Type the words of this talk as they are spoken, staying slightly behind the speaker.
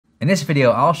In this video,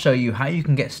 I'll show you how you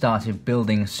can get started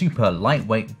building super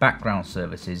lightweight background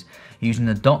services using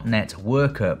the .NET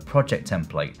Worker project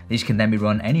template. These can then be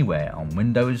run anywhere on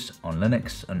Windows, on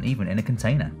Linux, and even in a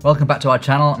container. Welcome back to our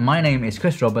channel. My name is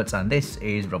Chris Roberts and this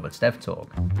is Roberts Dev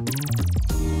Talk.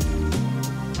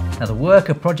 Now, the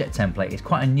Worker project template is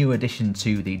quite a new addition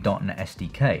to the .NET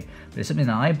SDK, but it's something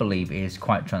that I believe is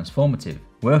quite transformative.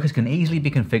 Workers can easily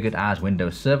be configured as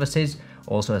Windows services,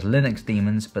 also as Linux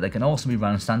daemons, but they can also be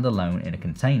run standalone in a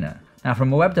container. Now,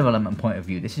 from a web development point of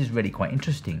view, this is really quite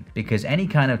interesting because any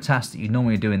kind of task that you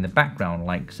normally do in the background,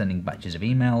 like sending batches of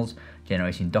emails,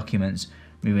 generating documents,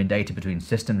 moving data between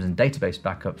systems and database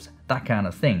backups, that kind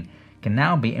of thing, can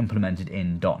now be implemented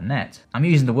in .NET. I'm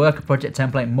using the Worker project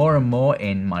template more and more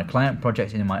in my client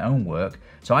projects and in my own work,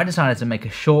 so I decided to make a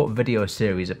short video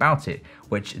series about it,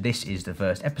 which this is the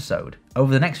first episode.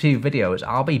 Over the next few videos,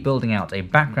 I'll be building out a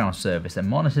background service that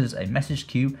monitors a message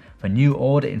queue for new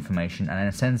order information and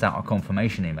then sends out a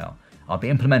confirmation email. I'll be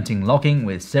implementing logging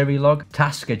with Serilog,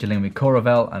 task scheduling with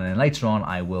Coravel, and then later on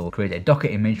I will create a Docker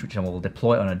image which I will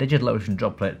deploy on a DigitalOcean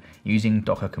droplet using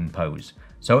Docker Compose.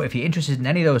 So if you're interested in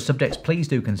any of those subjects, please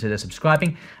do consider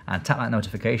subscribing and tap that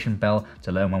notification bell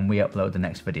to learn when we upload the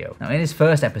next video. Now, in this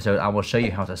first episode, I will show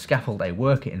you how to scaffold a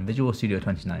worker in Visual Studio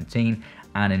 2019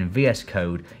 and in VS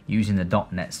Code using the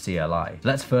 .NET CLI.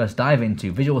 Let's first dive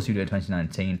into Visual Studio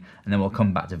 2019 and then we'll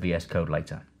come back to VS Code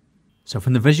later. So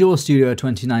from the Visual Studio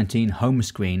 2019 home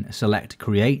screen, select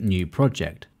Create New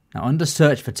Project. Now, under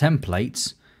Search for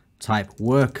Templates, type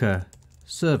Worker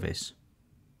Service.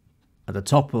 At the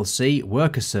top we'll see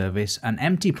Worker Service, an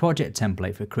empty project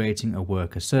template for creating a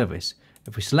worker service.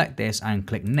 If we select this and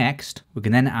click Next, we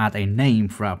can then add a name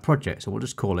for our project. So we'll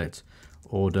just call it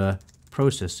Order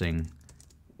Processing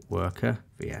Worker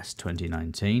VS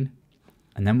 2019.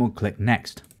 And then we'll click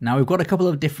Next. Now, we've got a couple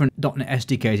of different .NET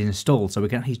SDKs installed, so we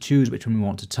can actually choose which one we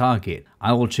want to target.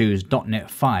 I will choose .NET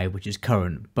 5, which is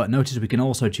current, but notice we can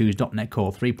also choose .NET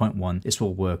Core 3.1. This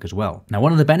will work as well. Now,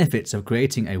 one of the benefits of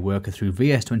creating a worker through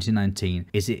VS 2019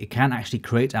 is that it can actually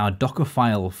create our Docker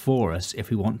file for us if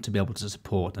we want to be able to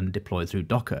support and deploy through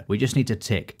Docker. We just need to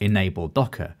tick Enable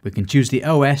Docker. We can choose the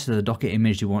OS of the Docker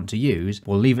image you want to use.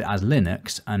 We'll leave it as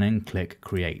Linux and then click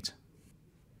Create.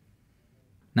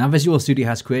 Now, Visual Studio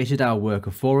has created our worker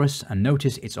for us, and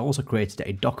notice it's also created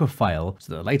a Docker file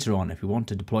so that later on, if we want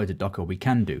to deploy to Docker, we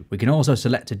can do. We can also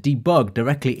select to debug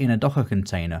directly in a Docker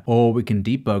container, or we can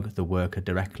debug the worker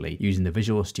directly using the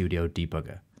Visual Studio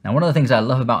debugger. Now, one of the things I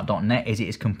love about .NET is it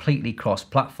is completely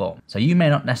cross-platform. So you may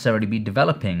not necessarily be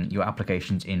developing your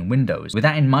applications in Windows. With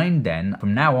that in mind then,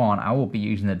 from now on, I will be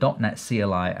using the .NET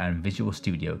CLI and Visual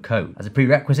Studio Code. As a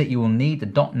prerequisite, you will need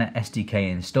the .NET SDK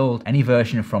installed. Any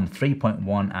version from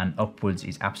 3.1 and upwards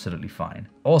is absolutely fine.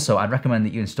 Also, I'd recommend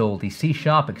that you install the C#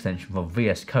 extension for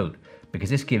VS Code, because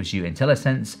this gives you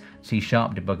IntelliSense, C#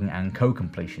 debugging, and code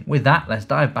completion. With that, let's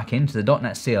dive back into the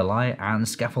 .NET CLI and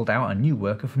scaffold out a new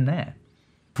worker from there.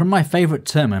 From my favorite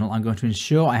terminal, I'm going to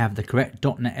ensure I have the correct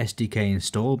 .NET SDK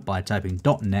installed by typing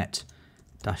 .NET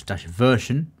 --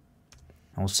 version.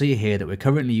 And we'll see here that we're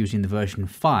currently using the version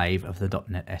 5 of the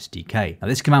 .NET SDK. Now,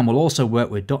 this command will also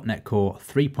work with .NET Core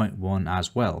 3.1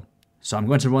 as well. So I'm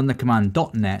going to run the command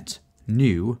 .NET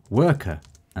new worker,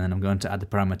 and then I'm going to add the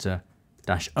parameter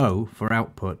 -o for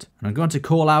output. And I'm going to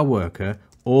call our worker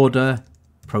Order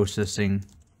Processing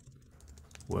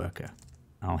Worker.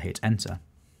 I'll hit enter.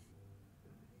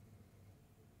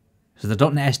 So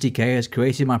the .NET SDK has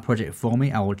created my project for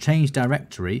me. I will change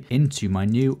directory into my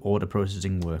new Order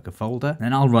Processing Worker folder.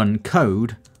 Then I'll run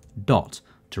code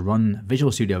to run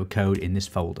Visual Studio Code in this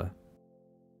folder.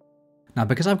 Now,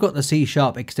 because I've got the C#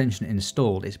 extension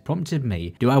installed, it's prompted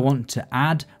me, do I want to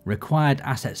add required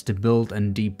assets to build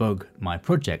and debug my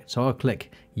project? So I'll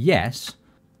click yes,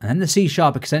 and then the C#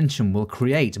 extension will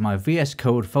create my VS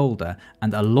Code folder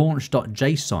and a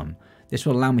launch.json. This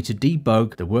will allow me to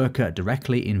debug the worker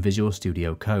directly in Visual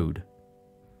Studio Code.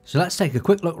 So let's take a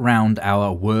quick look around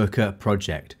our worker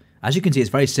project. As you can see, it's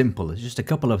very simple. It's just a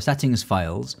couple of settings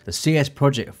files, the CS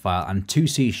project file, and two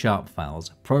C#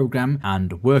 files, Program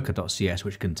and Worker.cs,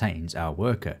 which contains our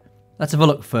worker. Let's have a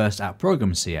look first at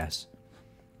Program.cs.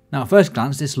 Now, at first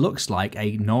glance, this looks like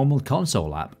a normal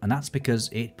console app, and that's because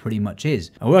it pretty much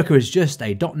is. A worker is just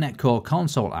a .NET Core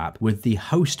console app with the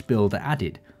host builder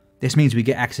added. This means we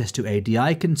get access to a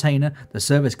DI container, the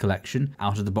service collection,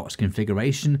 out-of-the-box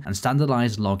configuration, and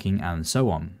standardized logging, and so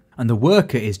on. And the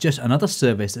worker is just another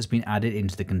service that's been added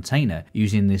into the container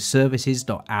using the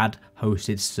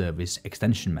services.add-hosted-service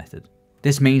extension method.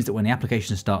 This means that when the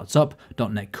application starts up,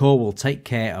 .NET Core will take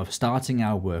care of starting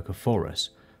our worker for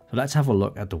us. So let's have a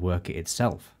look at the worker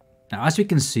itself. Now, as we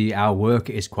can see, our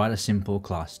worker is quite a simple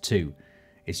class too.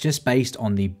 It's just based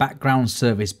on the background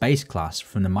service base class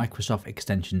from the Microsoft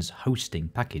Extensions hosting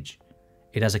package.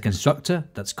 It has a constructor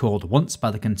that's called once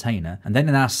by the container, and then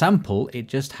in our sample it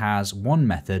just has one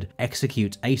method,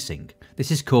 execute async.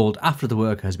 This is called after the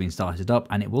worker has been started up,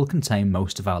 and it will contain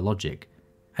most of our logic.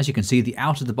 As you can see, the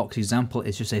out of the box example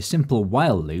is just a simple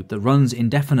while loop that runs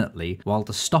indefinitely while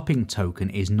the stopping token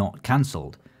is not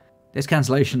cancelled. This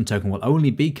cancellation token will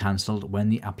only be cancelled when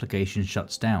the application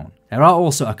shuts down. There are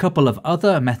also a couple of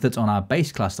other methods on our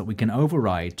base class that we can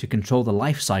override to control the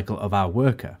lifecycle of our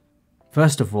worker.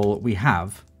 First of all, we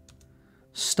have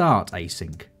start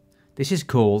async. This is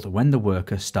called when the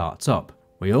worker starts up.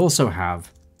 We also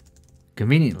have,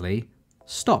 conveniently,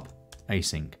 stop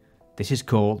async. This is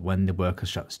called when the worker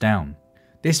shuts down.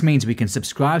 This means we can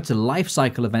subscribe to the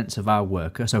lifecycle events of our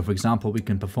worker. So for example, we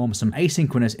can perform some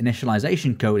asynchronous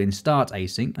initialization code in start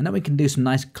async, and then we can do some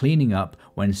nice cleaning up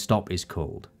when stop is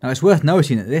called. Now it's worth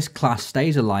noting that this class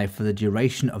stays alive for the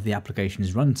duration of the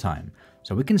application's runtime.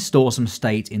 So we can store some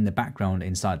state in the background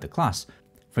inside the class.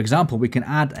 For example, we can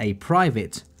add a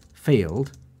private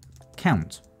field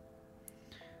count.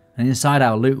 And inside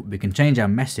our loop, we can change our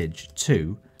message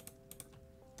to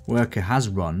worker has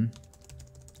run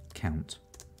count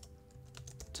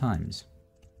times.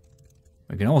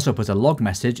 We can also put a log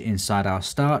message inside our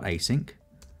start async,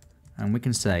 and we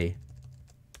can say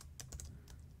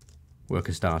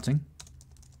worker starting.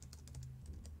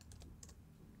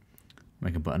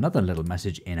 We can put another little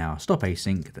message in our stop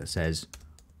async that says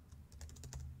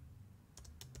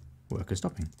worker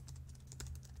stopping.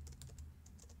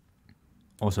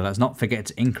 Also, let's not forget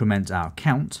to increment our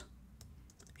count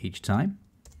each time.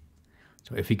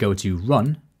 So if we go to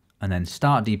run and then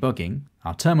start debugging,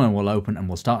 our terminal will open and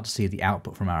we'll start to see the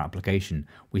output from our application.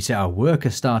 We set our worker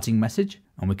starting message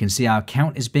and we can see our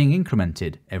count is being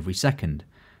incremented every second.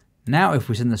 Now if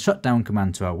we send the shutdown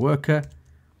command to our worker,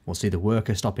 we'll see the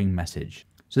worker stopping message.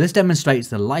 So this demonstrates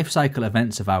the lifecycle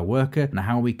events of our worker and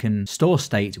how we can store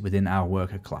state within our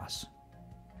worker class.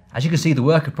 As you can see, the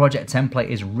worker project template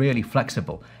is really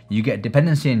flexible. You get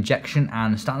dependency injection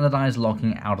and standardized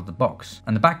logging out of the box.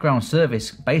 And the background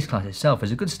service base class itself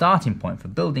is a good starting point for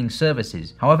building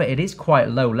services. However, it is quite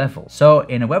low level. So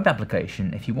in a web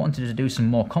application, if you wanted to do some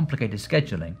more complicated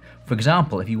scheduling, for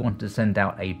example, if you wanted to send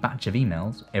out a batch of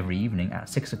emails every evening at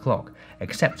 6 o'clock,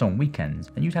 except on weekends,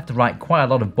 then you'd have to write quite a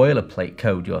lot of boilerplate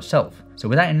code yourself. So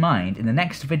with that in mind, in the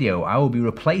next video, I will be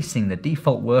replacing the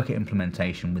default worker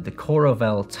implementation with the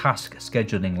Coravel task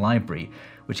scheduling library,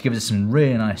 which gives us some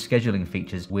really nice scheduling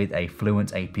features with a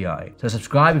Fluent API. So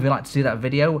subscribe if you'd like to see that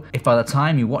video. If by the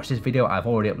time you watch this video I've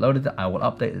already uploaded it, I will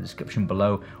update the description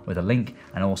below with a link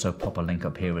and also pop a link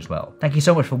up here as well. Thank you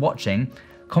so much for watching.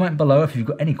 Comment below if you've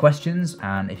got any questions,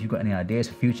 and if you've got any ideas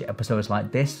for future episodes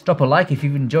like this. Drop a like if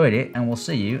you've enjoyed it, and we'll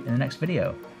see you in the next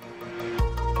video.